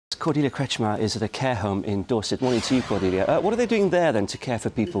Cordelia Kretzschmar is at a care home in Dorset. Morning to you, Cordelia. What are they doing there, then, to care for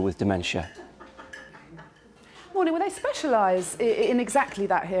people with dementia? Morning. Well, they specialise in exactly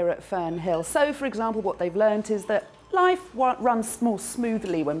that here at Fernhill. So, for example, what they've learnt is that life runs more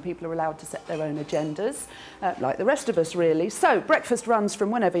smoothly when people are allowed to set their own agendas, like the rest of us, really. So, breakfast runs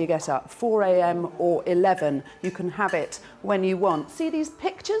from whenever you get up, 4 a.m. or 11. You can have it when you want. See these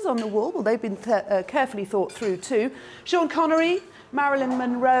pictures on the wall? Well, they've been carefully thought through too. Sean Connery, Marilyn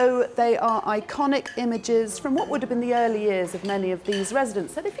Monroe, they are iconic images from what would have been the early years of many of these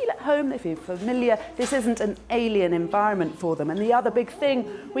residents. So they feel at home, they feel familiar. This isn't an alien environment for them. And the other big thing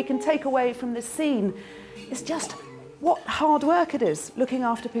we can take away from this scene is just what hard work it is looking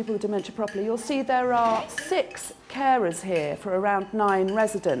after people with dementia properly. You'll see there are 6 carers here for around 9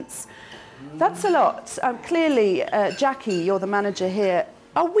 residents. That's a lot. Clearly, Jackie, you're the manager here.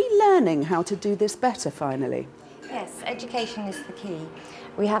 Are we learning how to do this better finally? Yes, education is the key.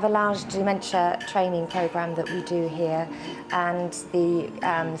 We have a large dementia training programme that we do here, and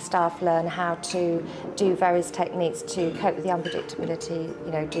the staff learn how to do various techniques to cope with the unpredictability,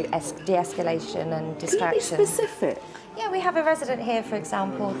 you know, do de-escalation and distraction. Can you be specific? Yeah, we have a resident here, for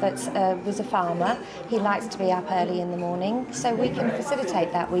example, that was a farmer. He likes to be up early in the morning, so we can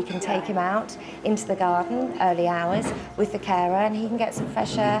facilitate that. We can take him out into the garden early hours with the carer, and he can get some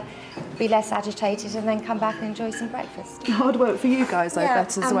fresh air, be less agitated, and then come back and enjoy some breakfast. Hard work for you guys, I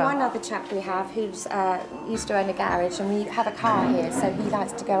bet, as well. And one other chap we have who's used to own a garage, and we have a car here, so he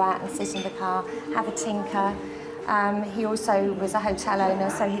likes to go out and sit in the car, have a tinker. He also was a hotel owner,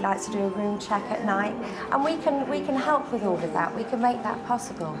 so he likes to do a room check at night, and we can help with all of that. We can make that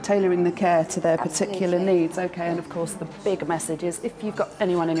possible. Tailoring the care to their Absolutely. particular needs. Okay, and of course the big message is if you've got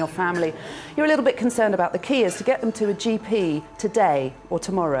anyone in your family you're a little bit concerned about, the key is to get them to a GP today or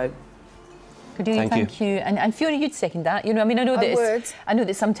tomorrow. Cordelia, thank you. And Fiona, you'd second that. You know, I mean, I know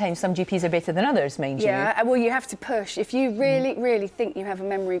that sometimes some GPs are better than others, mind you. Yeah, well, you have to push. If you really think you have a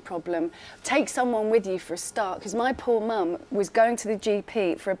memory problem, take someone with you for a start, because my poor mum was going to the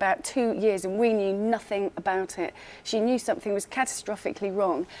GP for about 2 years and we knew nothing about it. She knew something was catastrophically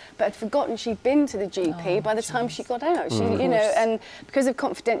wrong, but had forgotten she'd been to the GP by the time she got out. She, you know, and because of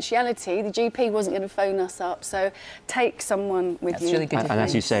confidentiality, the GP wasn't going to phone us up, so take someone with you. That's really good. And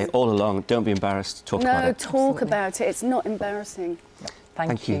as you say, all along, don't be embarrassed, talk about it. No, talk about it. It's not embarrassing.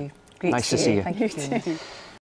 Thank you. Nice to see you. Thank you.